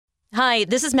Hi,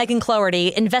 this is Megan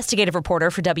Cloherty, investigative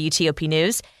reporter for WTOP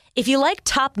News. If you like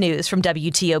top news from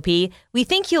WTOP, we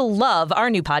think you'll love our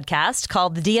new podcast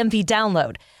called The DMV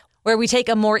Download, where we take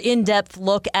a more in-depth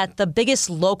look at the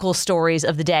biggest local stories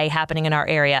of the day happening in our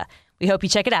area. We hope you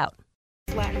check it out.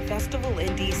 Latin Festival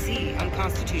in D.C. on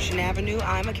Constitution Avenue.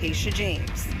 I'm Acacia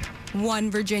James. One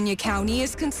Virginia county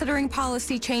is considering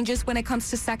policy changes when it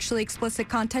comes to sexually explicit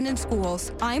content in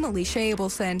schools. I'm Alicia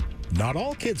Abelson. Not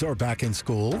all kids are back in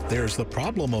school. There's the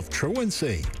problem of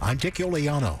truancy. I'm Dick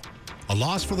Iuliano. A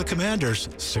loss for the Commanders,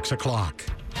 6 o'clock.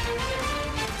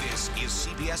 This is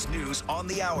CBS News on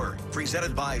the Hour,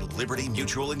 presented by Liberty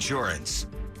Mutual Insurance.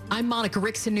 I'm Monica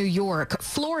Ricks in New York.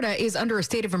 Florida is under a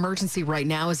state of emergency right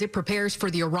now as it prepares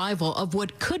for the arrival of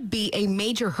what could be a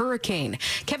major hurricane.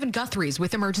 Kevin Guthrie's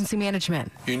with Emergency Management.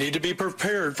 You need to be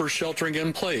prepared for sheltering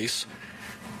in place.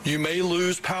 You may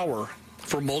lose power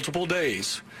for multiple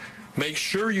days. Make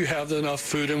sure you have enough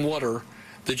food and water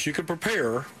that you can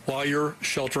prepare while you're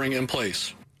sheltering in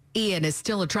place. Ian is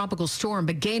still a tropical storm,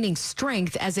 but gaining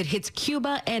strength as it hits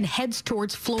Cuba and heads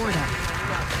towards Florida.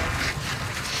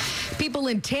 People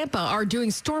in Tampa are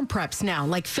doing storm preps now,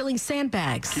 like filling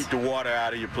sandbags. Keep the water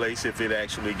out of your place if it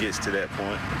actually gets to that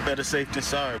point. Better safe than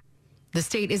sorry. The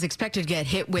state is expected to get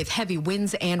hit with heavy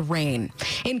winds and rain.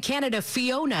 In Canada,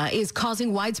 Fiona is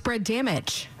causing widespread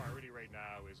damage.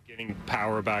 Getting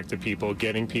power back to people,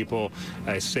 getting people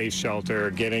a safe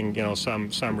shelter, getting some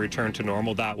return to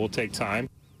normal. That will take time.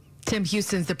 Tim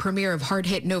Houston's the premier of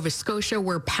hard-hit Nova Scotia,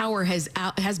 where power has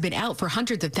been out for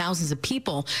hundreds of thousands of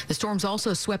people. The storms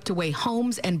also swept away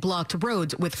homes and blocked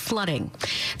roads with flooding.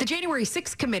 The January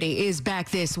 6th committee is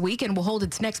back this week and will hold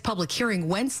its next public hearing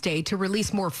Wednesday to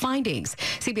release more findings.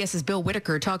 CBS's Bill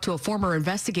Whitaker talked to a former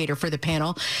investigator for the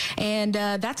panel, and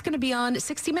that's going to be on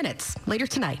 60 Minutes later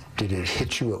tonight. Did it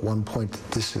hit you at one point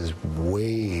that this is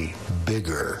way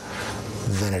bigger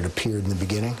than it appeared in the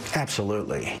beginning?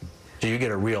 Absolutely. So you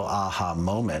get a real aha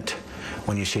moment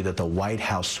when you see that the White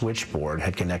House switchboard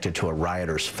had connected to a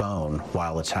rioter's phone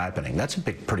while it's happening. That's a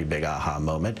pretty big aha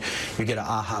moment. You get an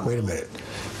aha. Wait a minute.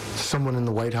 Someone in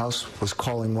the White House was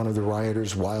calling one of the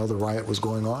rioters while the riot was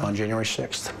going on? On January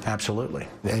 6th, absolutely.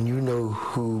 And you know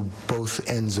who both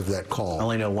ends of that call? I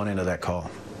only know one end of that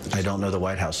call. I don't know the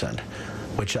White House end,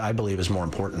 which I believe is more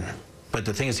important. But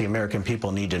the thing is, the American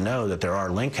people need to know that there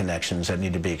are link connections that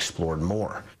need to be explored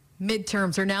more.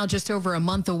 Midterms are now just over a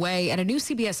month away, and a new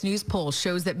CBS News poll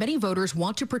shows that many voters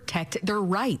want to protect their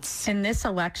rights. In this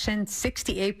election,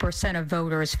 68% of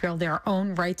voters feel their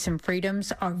own rights and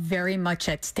freedoms are very much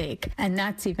at stake. And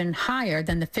that's even higher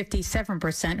than the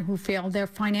 57% who feel their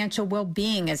financial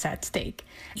well-being is at stake.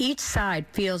 Each side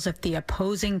feels if the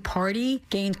opposing party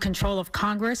gained control of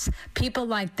Congress, people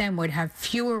like them would have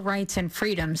fewer rights and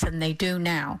freedoms than they do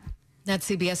now. That's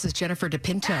CBS's Jennifer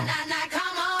DePinto.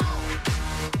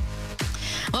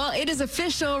 Well, it is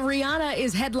official. Rihanna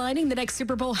is headlining the next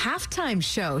Super Bowl halftime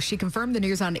show. She confirmed the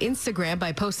news on Instagram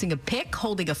by posting a pic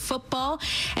holding a football.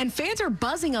 And fans are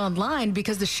buzzing online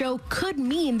because the show could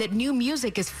mean that new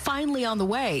music is finally on the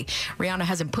way. Rihanna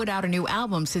hasn't put out a new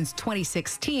album since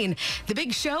 2016. The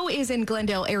big show is in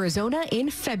Glendale, Arizona in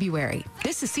February.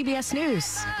 This is CBS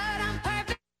News.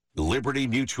 Liberty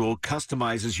Mutual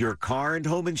customizes your car and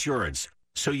home insurance,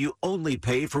 so you only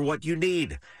pay for what you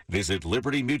need. Visit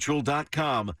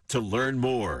libertymutual.com to learn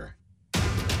more.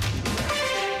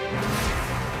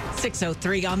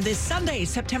 6:03 on this Sunday,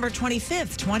 September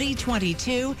 25th,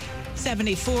 2022.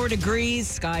 74 degrees.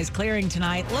 Skies clearing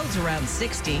tonight. Lows around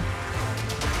 60.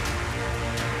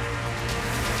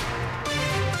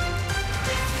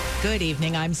 Good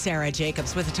evening. I'm Sarah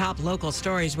Jacobs with the top local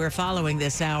stories we're following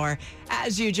this hour.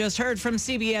 As you just heard from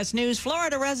CBS News,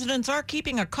 Florida residents are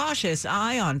keeping a cautious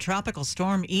eye on Tropical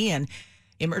Storm Ian.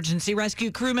 Emergency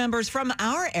rescue crew members from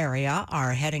our area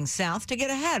are heading south to get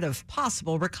ahead of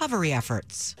possible recovery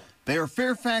efforts. They are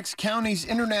Fairfax County's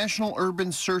International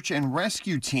Urban Search and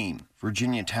Rescue Team.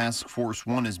 Virginia Task Force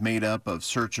 1 is made up of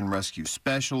search and rescue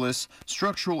specialists,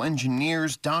 structural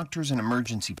engineers, doctors, and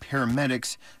emergency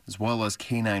paramedics, as well as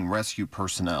canine rescue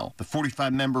personnel. The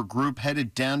 45-member group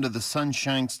headed down to the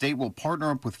Sunshine State will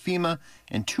partner up with FEMA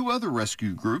and two other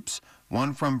rescue groups,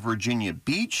 one from Virginia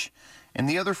Beach and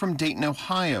the other from Dayton,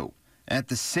 Ohio. At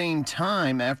the same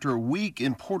time, after a week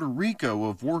in Puerto Rico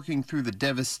of working through the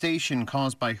devastation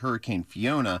caused by Hurricane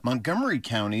Fiona, Montgomery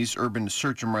County's Urban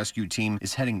Search and Rescue Team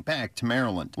is heading back to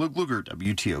Maryland. Luke Luger,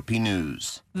 WTOP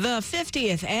News. The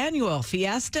 50th annual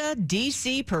Fiesta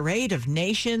DC Parade of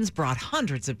Nations brought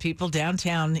hundreds of people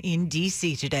downtown in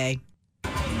DC today.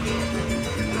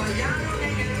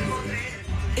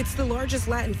 It's the largest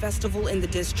Latin festival in the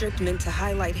district, meant to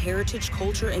highlight heritage,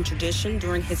 culture, and tradition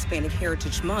during Hispanic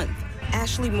Heritage Month.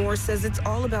 Ashley Moore says it's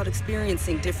all about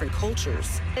experiencing different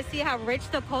cultures. To see how rich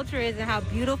the culture is and how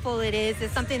beautiful it is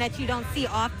something that you don't see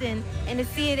often, and to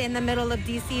see it in the middle of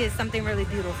D.C. is something really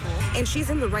beautiful. And she's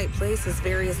in the right place as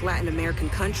various Latin American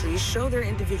countries show their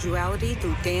individuality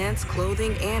through dance,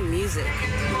 clothing, and music.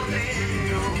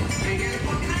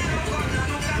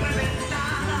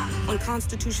 On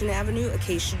Constitution Avenue,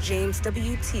 Acacia James,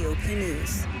 WTOP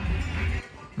News.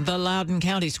 The Loudoun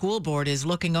County School Board is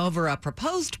looking over a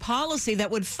proposed policy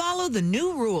that would follow the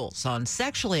new rules on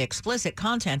sexually explicit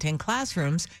content in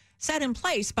classrooms set in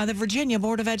place by the Virginia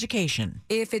Board of Education.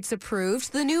 If it's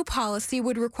approved, the new policy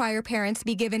would require parents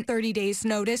be given 30 days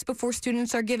notice before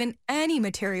students are given any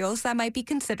materials that might be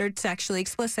considered sexually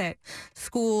explicit.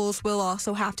 Schools will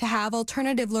also have to have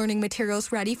alternative learning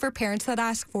materials ready for parents that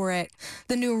ask for it.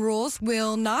 The new rules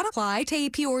will not apply to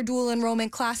AP or dual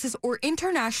enrollment classes or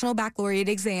international baccalaureate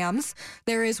exams.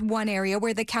 There is one area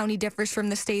where the county differs from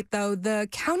the state, though. The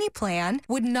county plan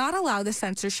would not allow the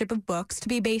censorship of books to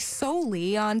be based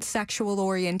solely on sexual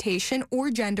orientation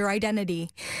or gender identity.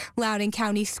 Loudoun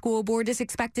County School Board is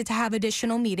expected to have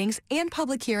additional meetings and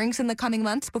public hearings in the coming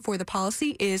months before the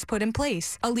policy is put in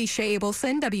place. Alicia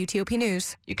Abelson, WTOP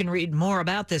News. You can read more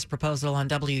about this proposal on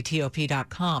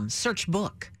WTOP.com. Search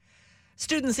book.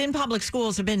 Students in public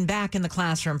schools have been back in the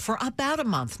classroom for about a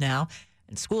month now,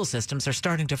 and school systems are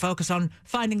starting to focus on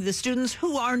finding the students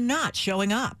who are not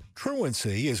showing up.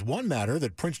 Truancy is one matter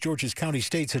that Prince George's County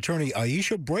State's Attorney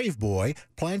Aisha Braveboy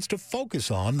plans to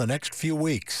focus on the next few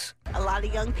weeks. A lot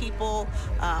of young people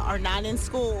are not in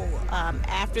school.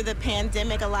 After the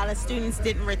pandemic, a lot of students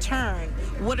didn't return.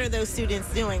 What are those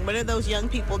students doing? What are those young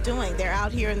people doing? They're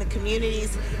out here in the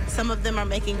communities. Some of them are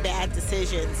making bad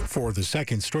decisions. For the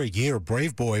second straight year,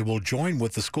 Braveboy will join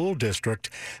with the school district,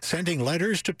 sending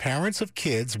letters to parents of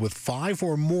kids with 5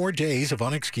 or more days of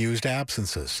unexcused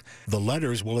absences. The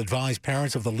letters will advise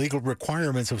parents of the legal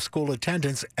requirements of school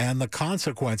attendance and the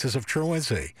consequences of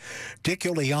truancy. Dick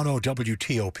Iuliano,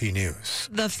 WTOP News.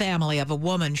 The family of a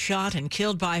woman shot and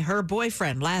killed by her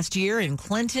boyfriend last year in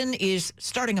Clinton is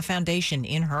starting a foundation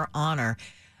in her honor.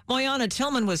 Moyana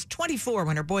Tillman was 24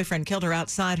 when her boyfriend killed her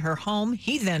outside her home.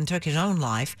 He then took his own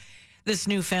life. This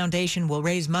new foundation will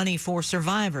raise money for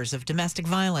survivors of domestic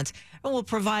violence and will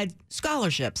provide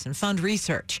scholarships and fund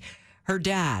research. Her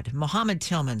dad, Mohammed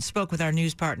Tillman, spoke with our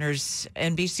news partners,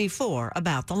 NBC4,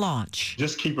 about the launch.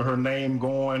 Just keeping her name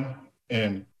going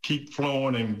and keep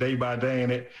flowing and day by day,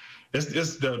 and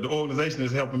the organization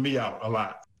is helping me out a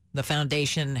lot. The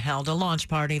foundation held a launch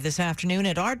party this afternoon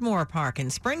at Ardmore Park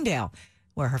in Springdale,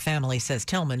 where her family says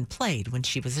Tillman played when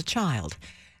she was a child.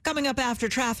 Coming up after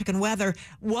traffic and weather,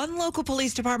 one local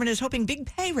police department is hoping big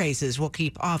pay raises will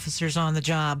keep officers on the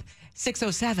job.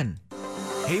 6:07.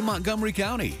 Hey, Montgomery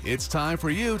County, it's time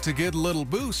for you to get a little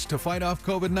boost to fight off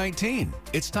COVID-19.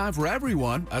 It's time for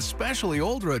everyone, especially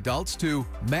older adults, to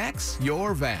max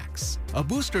your vax. A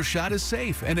booster shot is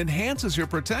safe and enhances your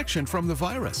protection from the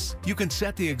virus. You can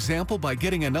set the example by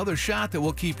getting another shot that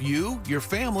will keep you, your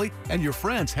family, and your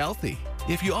friends healthy.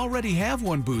 If you already have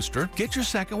one booster, get your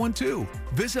second one too.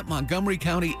 Visit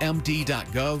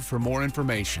MontgomeryCountyMD.gov for more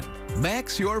information.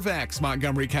 Max your vax,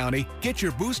 Montgomery County. Get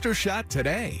your booster shot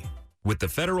today. With the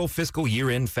federal fiscal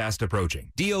year-end fast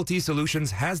approaching, DLT Solutions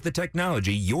has the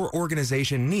technology your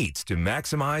organization needs to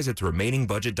maximize its remaining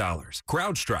budget dollars.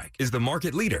 CrowdStrike is the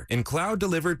market leader in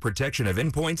cloud-delivered protection of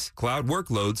endpoints, cloud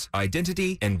workloads,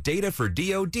 identity, and data for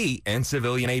DoD and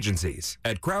civilian agencies.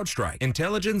 At CrowdStrike,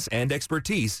 intelligence and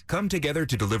expertise come together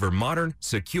to deliver modern,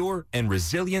 secure, and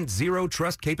resilient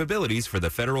zero-trust capabilities for the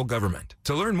federal government.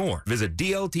 To learn more, visit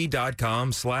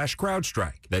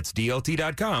DLT.com/CrowdStrike. That's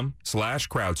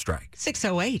DLT.com/CrowdStrike.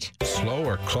 6:08. Slow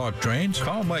or clogged drains?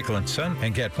 Call Michael & Son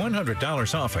and get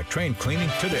 $100 off a drain cleaning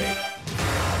today.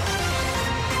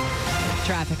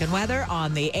 Traffic and weather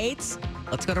on the 8th.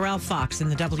 Let's go to Ralph Fox in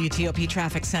the WTOP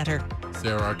Traffic Center.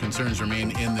 There are concerns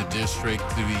remain in the district.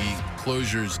 The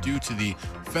closures due to the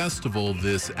festival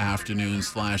this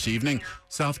afternoon/evening.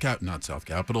 Not South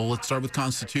Capitol. Let's start with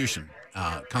Constitution.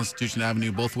 Constitution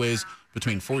Avenue both ways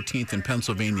between 14th and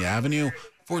Pennsylvania Avenue.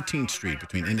 14th Street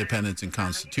between Independence and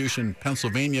Constitution,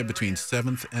 Pennsylvania between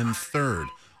 7th and 3rd.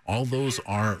 All those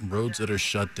are roads that are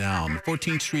shut down. The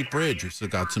 14th Street Bridge, we've still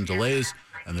got some delays,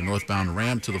 and the northbound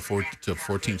ramp to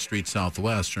 14th Street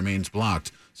Southwest remains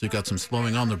blocked. So you've got some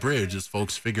slowing on the bridge as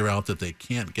folks figure out that they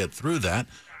can't get through that.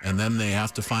 and then they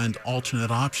have to find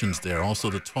alternate options there. Also,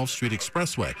 the 12th Street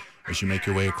Expressway, as you make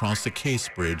your way across the Case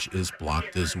Bridge, is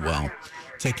blocked as well.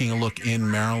 Taking a look in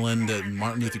Maryland at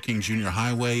Martin Luther King Jr.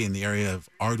 Highway in the area of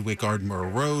Ardwick-Ardmore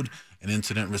Road, an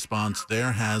incident response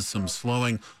there has some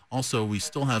slowing. Also, we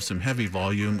still have some heavy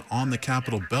volume on the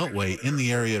Capitol Beltway in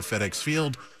the area of FedEx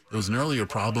Field. There was an earlier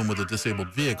problem with a disabled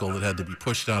vehicle that had to be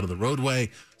pushed out of the roadway,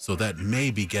 so that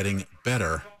may be getting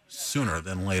better sooner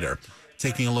than later.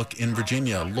 Taking a look in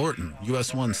Virginia, Lorton,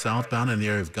 US 1 southbound in the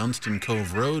area of Gunston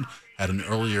Cove Road, had an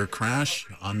earlier crash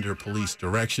under police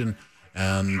direction.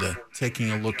 And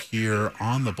taking a look here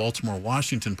on the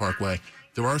Baltimore-Washington Parkway,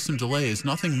 there are some delays,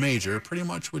 nothing major, pretty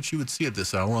much what you would see at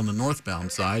this hour on the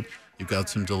northbound side. You've got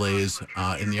some delays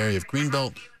in the area of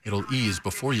Greenbelt. It'll ease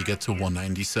before you get to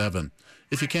 197.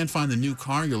 If you can't find the new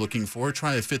car you're looking for,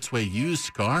 try a Fitzway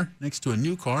used car. Next to a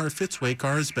new car, a Fitzway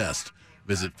car is best.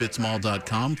 Visit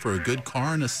fitzmall.com for a good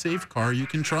car and a safe car you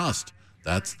can trust.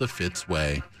 That's the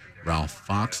Fitzway. Ralph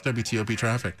Fox, WTOP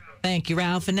Traffic. Thank you,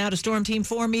 Ralph. And now to Storm Team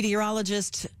 4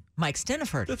 meteorologist Mike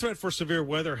Stiniford. The threat for severe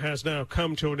weather has now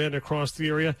come to an end across the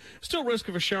area. Still risk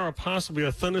of a shower, possibly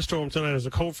a thunderstorm tonight as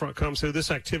a cold front comes through.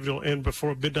 This activity will end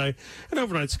before midnight, and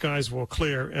overnight skies will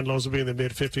clear, and lows will be in the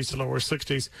mid-50s to lower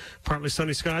 60s. Partly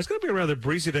sunny skies. Going to be a rather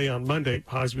breezy day on Monday.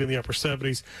 Highs will be in the upper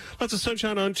 70s. Lots of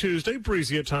sunshine on Tuesday.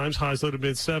 Breezy at times. Highs low to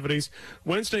mid-70s.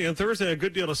 Wednesday and Thursday, a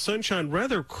good deal of sunshine.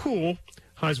 Rather cool.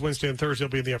 Highs Wednesday and Thursday will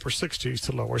be in the upper 60s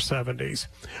to lower 70s.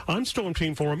 I'm Storm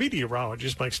Team 4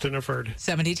 meteorologist Mike Stiniford.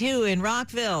 72 in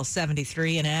Rockville,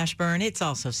 73 in Ashburn. It's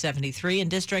also 73 in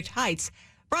District Heights.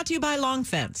 Brought to you by Long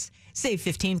Fence. Save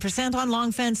 15% on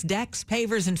Long Fence decks,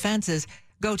 pavers, and fences.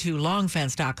 Go to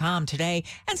longfence.com today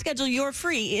and schedule your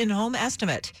free in-home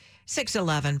estimate.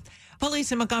 611.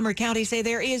 Police in Montgomery County say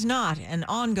there is not an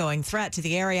ongoing threat to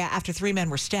the area after 3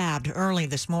 men were stabbed early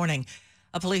this morning.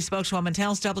 A police spokeswoman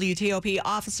tells WTOP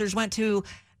officers went to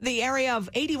the area of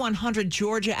 8100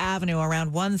 Georgia Avenue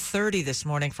around 1:30 this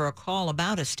morning for a call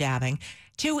about a stabbing.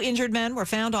 2 injured men were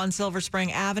found on Silver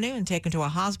Spring Avenue and taken to a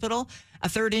hospital. A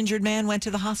 3rd injured man went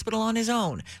to the hospital on his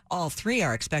own. All 3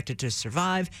 are expected to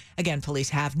survive. Again, police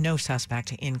have no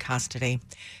suspect in custody.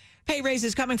 Pay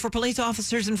raises coming for police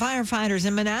officers and firefighters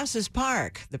in Manassas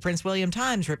Park. The Prince William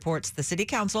Times reports the city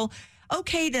council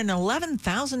okayed an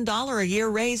 $11,000 a year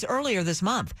raise earlier this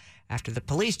month after the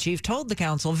police chief told the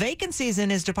council vacancies in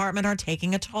his department are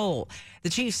taking a toll. The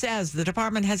chief says the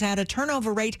department has had a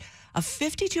turnover rate of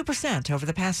 52% over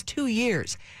the past 2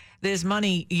 years. This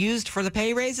money used for the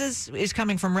pay raises is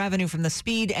coming from revenue from the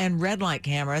speed and red light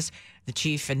cameras. The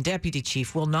chief and deputy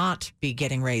chief will not be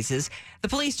getting raises. The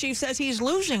police chief says he's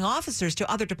losing officers to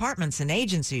other departments and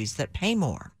agencies that pay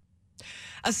more.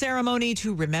 A ceremony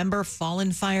to remember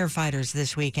fallen firefighters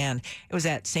this weekend. It was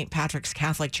at St. Patrick's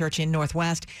Catholic Church in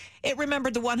Northwest. It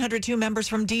remembered the 102 members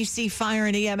from D.C. Fire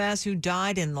and EMS who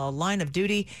died in the line of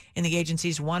duty in the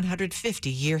agency's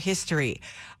 150-year history.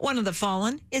 One of the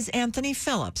fallen is Anthony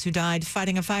Phillips, who died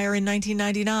fighting a fire in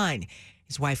 1999.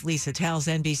 His wife, Lisa, tells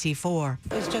NBC4.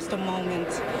 It's just a moment,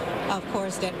 of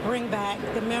course, that bring back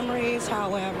the memories.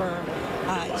 However,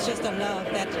 it's just a love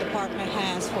that the department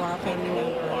has for our family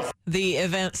members. The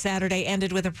event Saturday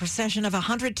ended with a procession of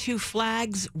 102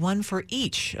 flags, one for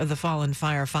each of the fallen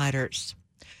firefighters.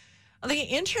 The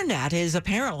internet is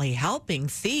apparently helping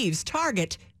thieves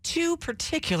target 2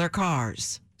 particular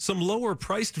cars. Some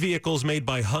lower-priced vehicles made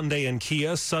by Hyundai and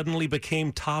Kia suddenly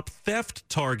became top theft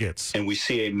targets. And we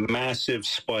see a massive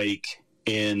spike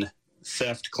in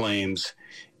theft claims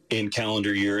in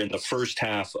calendar year in the first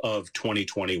half of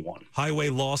 2021. Highway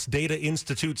Loss Data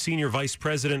Institute Senior Vice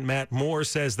President Matt Moore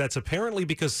says that's apparently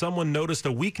because someone noticed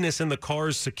a weakness in the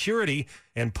car's security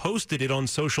and posted it on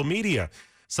social media.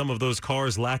 Some of those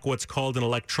cars lack what's called an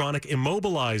electronic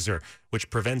immobilizer, which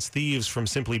prevents thieves from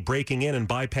simply breaking in and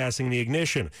bypassing the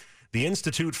ignition. The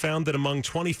Institute found that among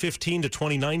 2015 to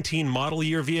 2019 model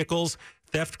year vehicles,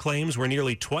 theft claims were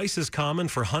nearly twice as common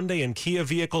for Hyundai and Kia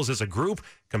vehicles as a group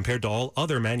compared to all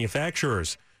other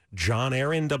manufacturers. John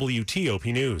Aaron,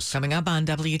 WTOP News. Coming up on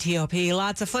WTOP,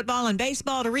 lots of football and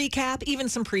baseball to recap, even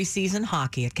some preseason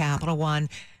hockey at Capital One.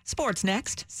 Sports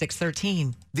next,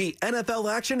 6:13. The NFL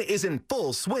action is in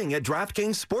full swing at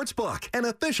DraftKings Sportsbook, an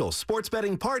official sports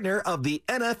betting partner of the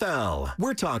NFL.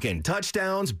 We're talking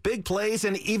touchdowns, big plays,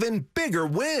 and even bigger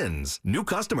wins. New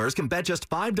customers can bet just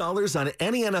 $5 on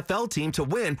any NFL team to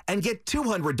win and get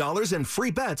 $200 in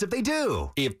free bets if they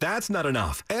do. If that's not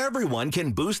enough, everyone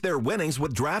can boost their winnings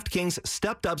with DraftKings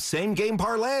stepped-up same-game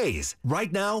parlays.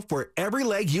 Right now, for every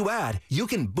leg you add, you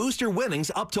can boost your winnings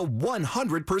up to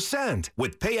 100%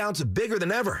 with payouts payouts bigger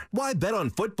than ever. Why bet on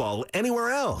football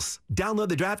anywhere else? Download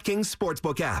the DraftKings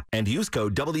Sportsbook app and use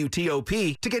code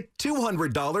WTOP to get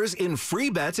 $200 in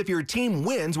free bets if your team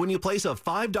wins when you place a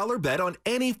 $5 bet on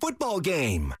any football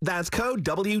game. That's code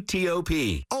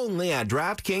WTOP. Only at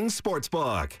DraftKings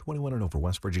Sportsbook. 21 and over,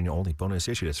 West Virginia only. Bonus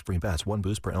issued as free bets. One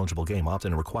boost per eligible game.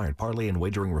 Opt-in required. Parlay and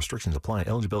wagering restrictions apply.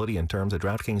 Eligibility and terms at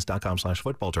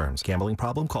DraftKings.com/football terms. Gambling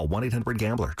problem? Call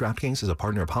 1-800-GAMBLER. DraftKings is a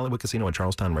partner of Hollywood Casino and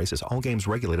Charlestown Races. All games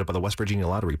regulated by the West Virginia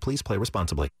Lottery. Please play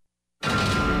responsibly.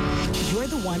 You're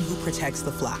the one who protects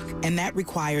the flock, and that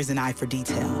requires an eye for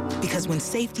detail. Because when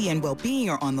safety and well-being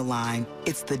are on the line,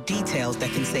 it's the details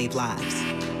that can save lives.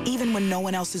 Even when no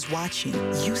one else is watching,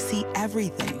 you see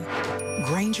everything.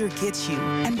 Grainger gets you,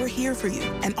 and we're here for you,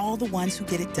 and all the ones who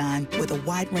get it done with a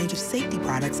wide range of safety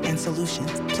products and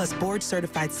solutions, plus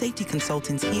board-certified safety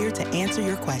consultants here to answer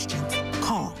your questions.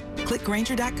 Call, click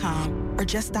Grainger.com, or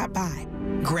just stop by.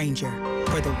 Grainger,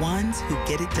 for the ones who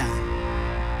get it done.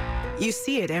 You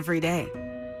see it every day.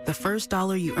 The first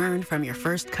dollar you earned from your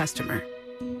first customer.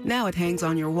 Now it hangs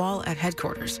on your wall at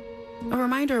headquarters. A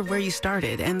reminder of where you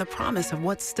started and the promise of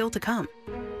what's still to come.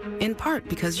 In part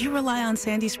because you rely on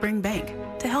Sandy Spring Bank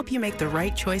to help you make the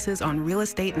right choices on real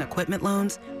estate and equipment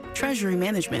loans, treasury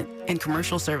management, and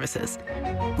commercial services.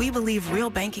 We believe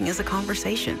real banking is a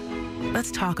conversation.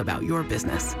 Let's talk about your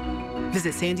business.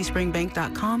 Visit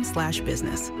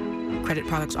sandyspringbank.com/business. Credit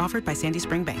products offered by Sandy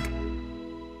Spring Bank.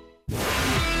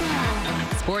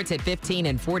 Sports at 15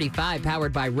 and 45,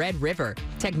 powered by Red River.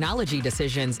 Technology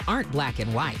decisions aren't black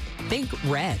and white. Think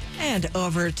red. And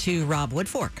over to Rob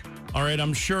Woodfork. All right,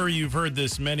 I'm sure you've heard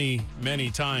this many, many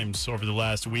times over the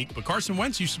last week, but Carson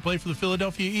Wentz used to play for the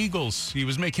Philadelphia Eagles. He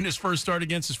was making his first start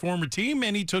against his former team,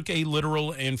 and he took a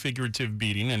literal and figurative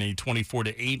beating in a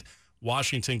 24-8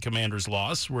 Washington Commanders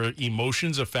loss. Were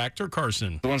emotions a factor,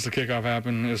 Carson? Once the kickoff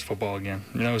happened, it was football again.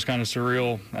 You know, it was kind of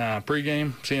surreal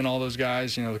pregame, seeing all those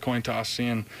guys, you know, the coin toss,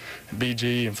 seeing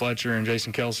BG and Fletcher and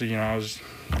Jason Kelsey. You know, I was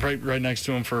right next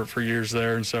to him for years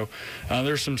there. And so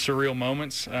there's some surreal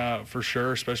moments for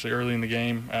sure, especially early in the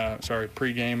game,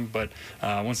 pregame. But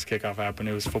once the kickoff happened,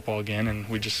 it was football again, and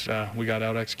we got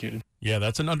out-executed. Yeah,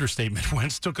 that's an understatement.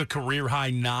 Wentz took a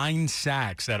career-high 9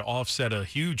 sacks that offset a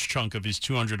huge chunk of his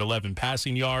 211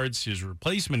 passing yards. His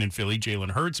replacement in Philly,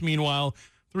 Jalen Hurts, meanwhile,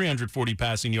 340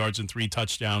 passing yards and 3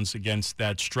 touchdowns against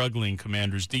that struggling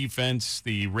Commanders defense.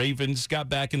 The Ravens got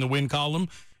back in the win column.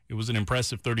 It was an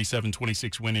impressive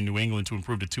 37-26 win in New England to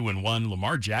improve to 2-1.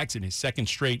 Lamar Jackson, his second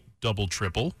straight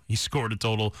double-triple. He scored a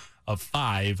total of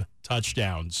 5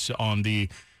 touchdowns. On the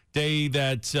day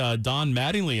that Don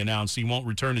Mattingly announced he won't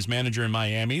return as manager in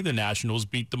Miami, the Nationals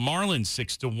beat the Marlins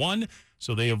 6-1,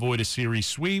 so they avoid a series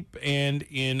sweep. And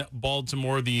in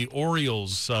Baltimore, the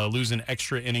Orioles lose an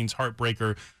extra innings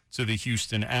heartbreaker to the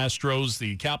Houston Astros.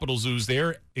 The Capitals lose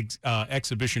their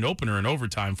exhibition opener in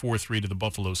overtime 4-3 to the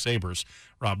Buffalo Sabres.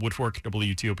 Rob Woodfork,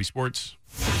 WTOP Sports.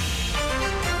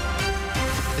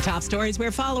 The top stories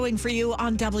we're following for you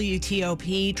on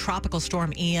WTOP. Tropical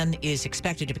Storm Ian is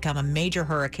expected to become a major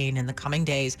hurricane in the coming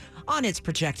days on its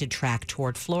projected track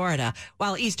toward Florida,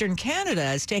 while eastern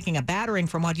Canada is taking a battering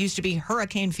from what used to be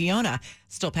Hurricane Fiona,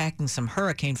 still packing some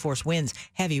hurricane-force winds,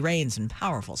 heavy rains, and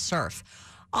powerful surf.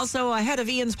 Also, ahead of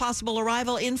Ian's possible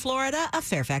arrival in Florida, a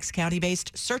Fairfax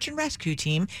County-based search and rescue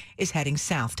team is heading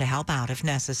south to help out if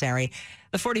necessary.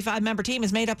 The 45-member team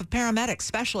is made up of paramedics,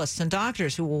 specialists, and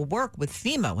doctors who will work with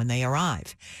FEMA when they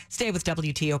arrive. Stay with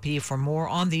WTOP for more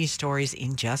on these stories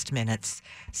in just minutes.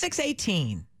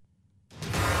 6:18.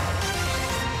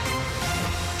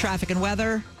 Traffic and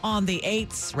weather on the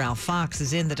 8th. Ralph Fox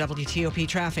is in the WTOP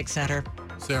Traffic Center.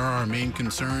 Sarah, our main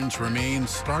concerns remain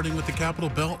starting with the Capitol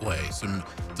Beltway. Some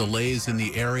delays in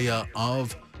the area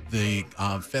of the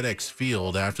FedEx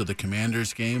Field after the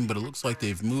Commanders game, but it looks like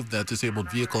they've moved that disabled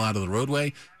vehicle out of the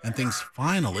roadway, and things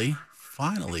finally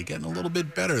getting a little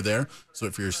bit better there. So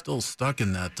if you're still stuck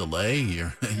in that delay,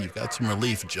 you've got some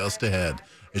relief just ahead.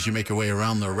 As you make your way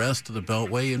around the rest of the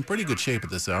Beltway, in pretty good shape at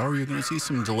this hour, you're going to see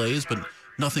some delays, but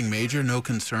nothing major, no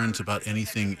concerns about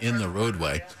anything in the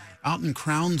roadway. Out in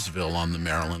Crownsville on the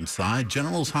Maryland side,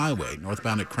 Generals Highway,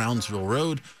 northbound at Crownsville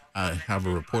Road, have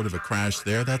a report of a crash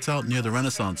there. That's out near the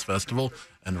Renaissance Festival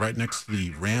and right next to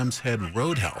the Rams Head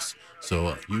Roadhouse.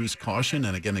 So use caution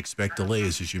and, again, expect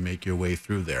delays as you make your way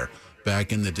through there.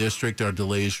 Back in the district, our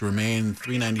delays remain.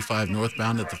 395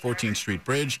 northbound at the 14th Street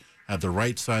Bridge had the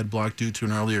right side blocked due to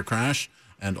an earlier crash.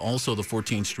 And also the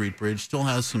 14th Street Bridge still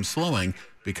has some slowing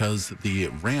because the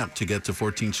ramp to get to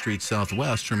 14th Street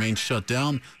Southwest remains shut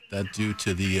down. That due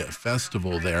to the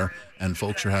festival there, and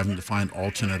folks are having to find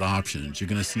alternate options. You're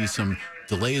going to see some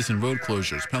delays and road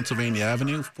closures. Pennsylvania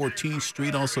Avenue, 14th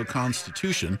Street, also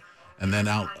Constitution, and then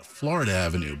out Florida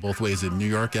Avenue, both ways at New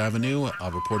York Avenue.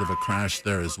 A report of a crash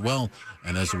there as well,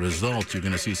 and as a result, you're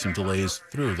going to see some delays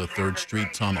through the 3rd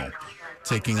Street Tunnel.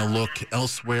 Taking a look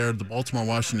elsewhere, the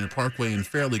Baltimore-Washington Parkway in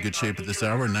fairly good shape at this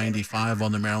hour. 95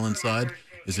 on the Maryland side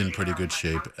is in pretty good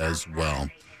shape as well.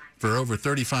 For over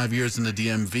 35 years in the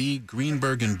DMV,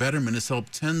 Greenberg and Betterman has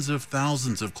helped tens of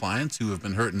thousands of clients who have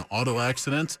been hurt in auto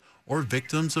accidents or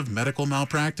victims of medical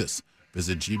malpractice.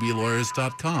 Visit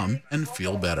gblawyers.com and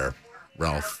feel better.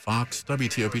 Ralph Fox,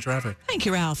 WTOP Traffic. Thank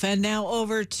you, Ralph. And now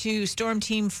over to Storm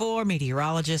Team 4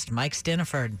 meteorologist Mike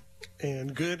Stiniford.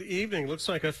 And good evening. Looks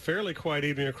like a fairly quiet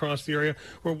evening across the area.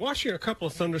 We're watching a couple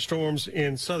of thunderstorms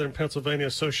in southern Pennsylvania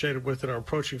associated with our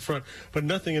approaching front, but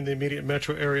nothing in the immediate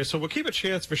metro area. So we'll keep a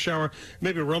chance for shower,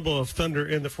 maybe a rumble of thunder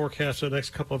in the forecast for the next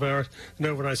couple of hours. And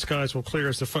overnight skies will clear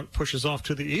as the front pushes off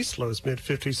to the east. Lows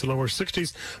mid-50s to lower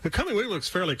 60s. The coming week looks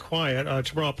fairly quiet.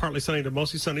 Tomorrow, partly sunny to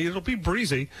mostly sunny. It'll be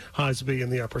breezy. Highs will be in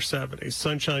the upper 70s.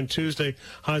 Sunshine Tuesday,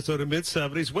 highs low to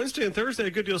mid-70s. Wednesday and Thursday,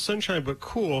 a good deal of sunshine, but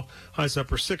cool. Highs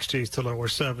upper 60s to lower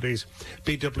 70s.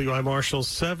 BWI Marshall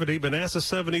 70, Manassas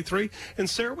 73, and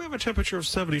Sarah, we have a temperature of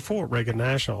 74 at Reagan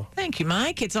National. Thank you,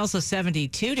 Mike. It's also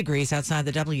 72 degrees outside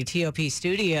the WTOP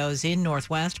studios in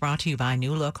Northwest, brought to you by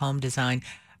New Look Home Design.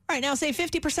 All right, now save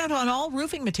 50% on all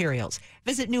roofing materials.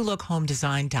 Visit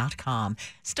newlookhomedesign.com.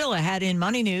 Still ahead in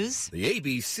Money News. The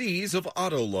ABCs of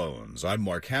auto loans. I'm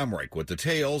Mark Hamrick with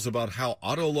details about how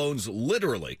auto loans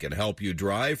literally can help you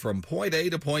drive from point A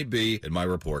to point B in my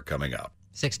report coming up.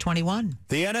 621.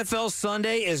 The NFL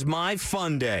Sunday is my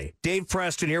fun day. Dave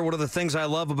Preston here. One of the things I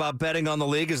love about betting on the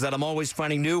league is that I'm always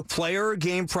finding new player or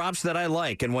game props that I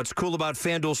like. And what's cool about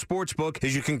FanDuel Sportsbook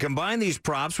is you can combine these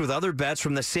props with other bets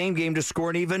from the same game to score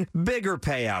an even bigger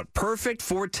payout. Perfect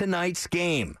for tonight's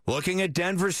game. Looking at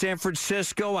Denver, San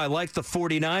Francisco, I like the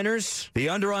 49ers, the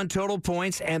under on total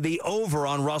points, and the over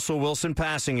on Russell Wilson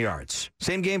passing yards.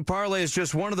 Same game parlay is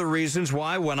just one of the reasons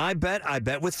why when I bet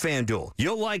with FanDuel.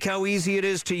 You'll like how easy it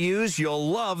is to use. You'll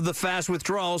love the fast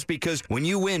withdrawals because when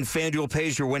you win, FanDuel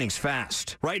pays your winnings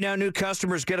fast. Right now, new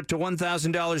customers get up to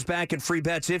 $1,000 back in free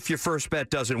bets if your first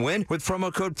bet doesn't win with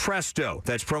promo code PRESTO.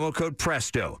 That's promo code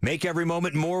PRESTO. Make every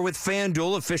moment more with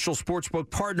FanDuel, official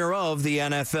sportsbook partner of the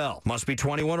NFL. Must be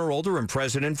 21 or older and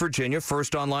present in Virginia.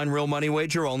 First online real money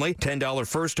wager only. $10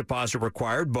 first deposit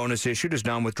required. Bonus issued as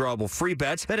non-withdrawable free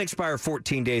bets that expire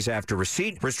 14 days after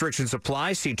receipt. Restrictions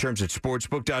apply. See terms at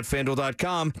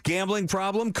sportsbook.fanduel.com. Gambling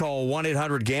problem? Call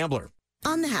 1-800-GAMBLER.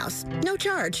 On the house, no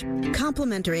charge,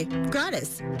 complimentary,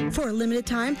 gratis. For a limited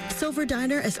time, Silver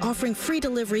Diner is offering free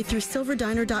delivery through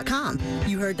silverdiner.com.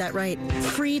 You heard that right.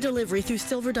 Free delivery through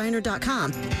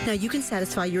silverdiner.com. Now you can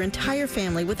satisfy your entire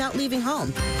family without leaving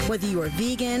home. Whether you are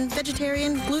vegan,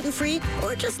 vegetarian, gluten-free,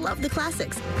 or just love the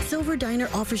classics, Silver Diner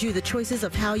offers you the choices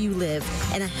of how you live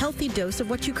and a healthy dose of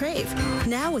what you crave.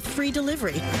 Now with free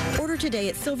delivery. Order today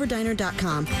at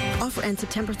silverdiner.com. Offer ends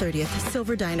September 30th.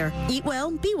 Silver Diner. Eat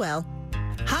well, be well.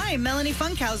 Hi, Melanie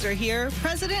Funkhauser here,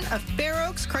 president of Fair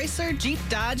Oaks Chrysler, Jeep,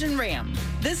 Dodge, and Ram.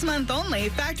 This month only,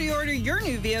 factory order your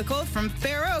new vehicle from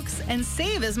Fair Oaks and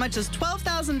save as much as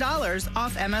 $12,000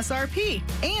 off MSRP.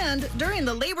 And during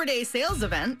the Labor Day sales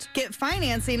event, get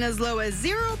financing as low as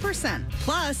 0%,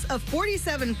 plus a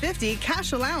 $4,750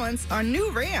 cash allowance on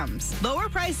new Rams. Lower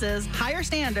prices, higher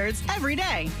standards every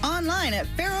day. Online at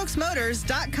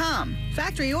fairoaksmotors.com.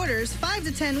 Factory orders 5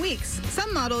 to 10 weeks.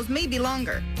 Some models may be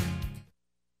longer.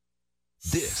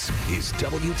 This is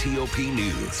WTOP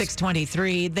News.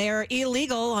 623. They're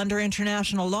illegal under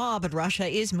international law, but Russia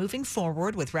is moving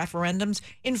forward with referendums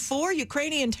in 4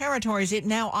 Ukrainian territories it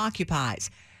now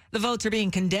occupies. The votes are being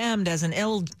condemned as an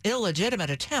illegitimate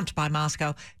attempt by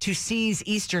Moscow to seize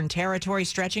eastern territory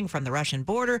stretching from the Russian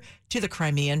border to the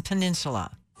Crimean Peninsula.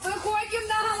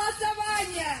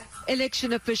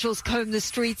 Election officials comb the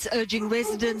streets, urging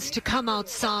residents to come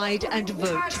outside and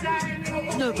vote.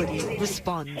 Nobody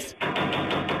responds.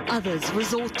 Others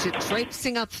resort to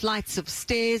traipsing up flights of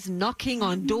stairs, knocking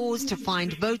on doors to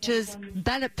find voters,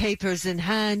 ballot papers in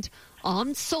hand,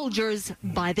 armed soldiers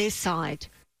by their side.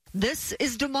 This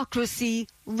is democracy,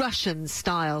 Russian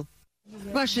style.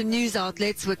 Russian news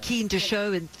outlets were keen to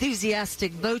show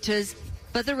enthusiastic voters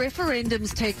But the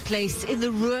referendums take place in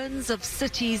the ruins of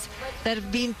cities that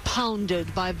have been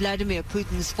pounded by Vladimir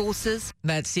Putin's forces.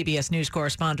 That's CBS News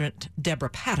correspondent Deborah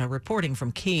Patta reporting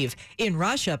from Kyiv. In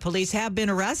Russia, police have been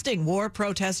arresting war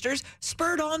protesters,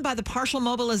 spurred on by the partial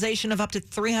mobilization of up to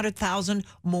 300,000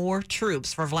 more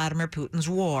troops for Vladimir Putin's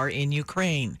war in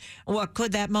Ukraine. What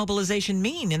could that mobilization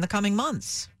mean in the coming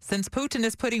months? Since Putin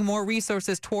is putting more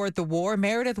resources toward the war,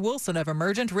 Meredith Wilson of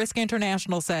Emergent Risk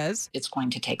International says it's going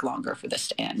to take longer for this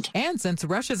to end. And since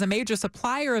Russia's a major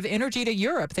supplier of energy to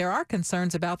Europe, there are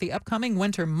concerns about the upcoming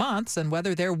winter months and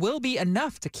whether there will be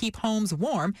enough to keep homes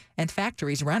warm and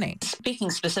factories running.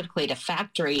 Speaking specifically to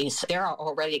factories, there are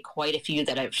already quite a few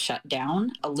that have shut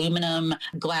down. Aluminum,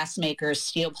 glass makers,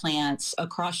 steel plants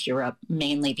across Europe,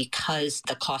 mainly because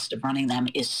the cost of running them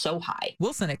is so high.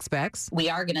 Wilson expects we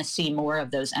are going to see more of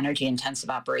those energy-intensive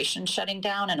operations shutting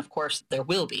down. And of course, there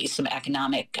will be some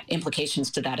economic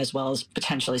implications to that, as well as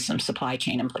potentially some supply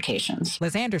chain implications.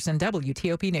 Liz Anderson,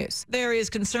 WTOP News. There is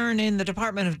concern in the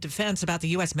Department of Defense about the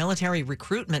U.S. military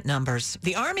recruitment numbers.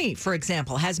 The Army, for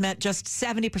example, has met just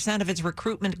 70% of its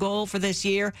recruitment goal for this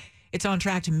year. It's on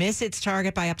track to miss its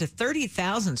target by up to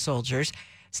 30,000 soldiers.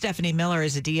 Stephanie Miller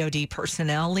is a DoD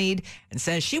personnel lead and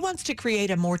says she wants to create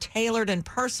a more tailored and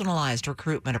personalized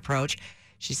recruitment approach.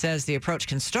 She says the approach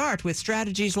can start with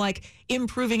strategies like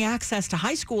improving access to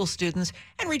high school students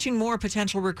and reaching more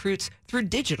potential recruits through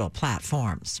digital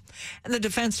platforms. And the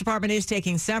Defense Department is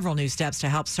taking several new steps to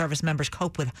help service members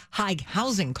cope with high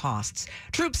housing costs.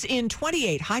 Troops in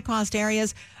 28 high-cost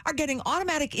areas are getting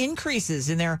automatic increases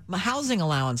in their housing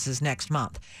allowances next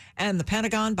month. And the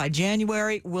Pentagon, by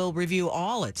January, will review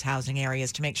all its housing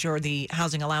areas to make sure the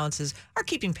housing allowances are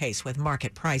keeping pace with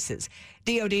market prices.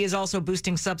 DoD is also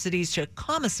boosting subsidies to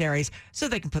commissaries so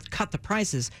they can cut the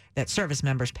prices that service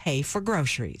members pay for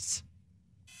groceries.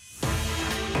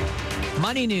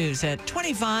 Money News at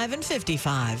 25 and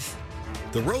 55.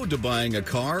 The road to buying a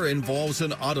car involves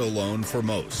an auto loan for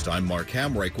most. I'm Mark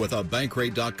Hamrick with a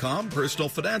Bankrate.com Personal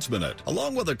Finance Minute.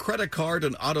 Along with a credit card,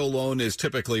 an auto loan is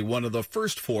typically one of the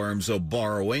first forms of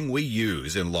borrowing we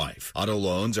use in life. Auto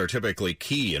loans are typically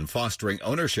key in fostering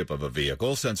ownership of a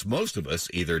vehicle, since most of us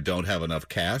either don't have enough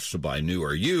cash to buy new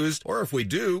or used, or if we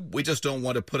do, we just don't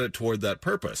want to put it toward that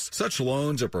purpose. Such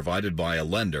loans are provided by a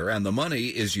lender, and the money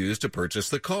is used to purchase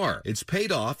the car. It's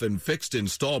paid off in fixed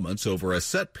installments over a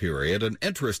set period, and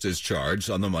interest is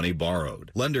charged on the money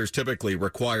borrowed. Lenders typically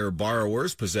require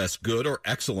borrowers possess good or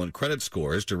excellent credit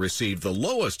scores to receive the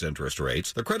lowest interest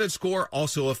rates. The credit score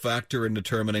also a factor in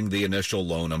determining the initial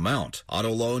loan amount. Auto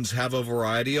loans have a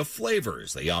variety of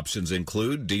flavors. The options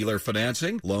include dealer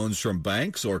financing, loans from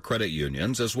banks or credit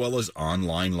unions, as well as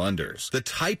online lenders. The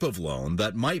type of loan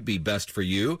that might be best for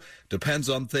you depends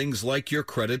on things like your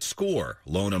credit score,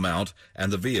 loan amount,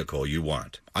 and the vehicle you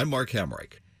want. I'm Mark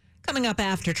Hamrick. Coming up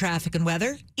after traffic and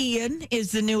weather, Ian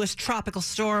is the newest tropical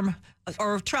storm,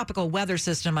 or tropical weather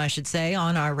system, I should say,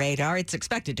 on our radar. It's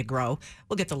expected to grow.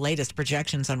 We'll get the latest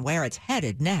projections on where it's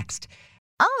headed next.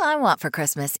 All I want for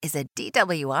Christmas is a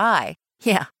DWI.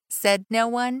 Yeah, said no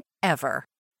one ever.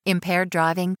 Impaired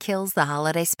driving kills the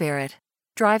holiday spirit.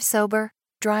 Drive sober,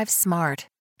 drive smart.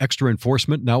 Extra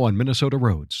enforcement now on Minnesota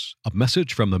roads. A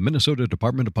message from the Minnesota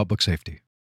Department of Public Safety.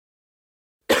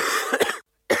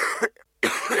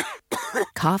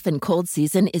 Cough and cold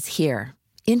season is here.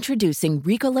 Introducing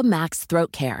Ricola Max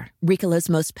Throat Care, Ricola's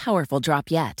most powerful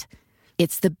drop yet.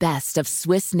 It's the best of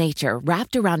Swiss nature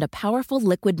wrapped around a powerful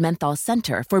liquid menthol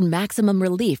center for maximum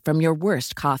relief from your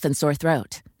worst cough and sore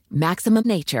throat. Maximum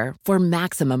nature for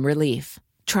maximum relief.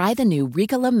 Try the new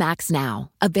Ricola Max now,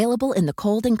 available in the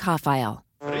cold and cough aisle.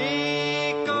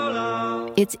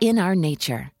 Ricola. It's in our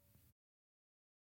nature.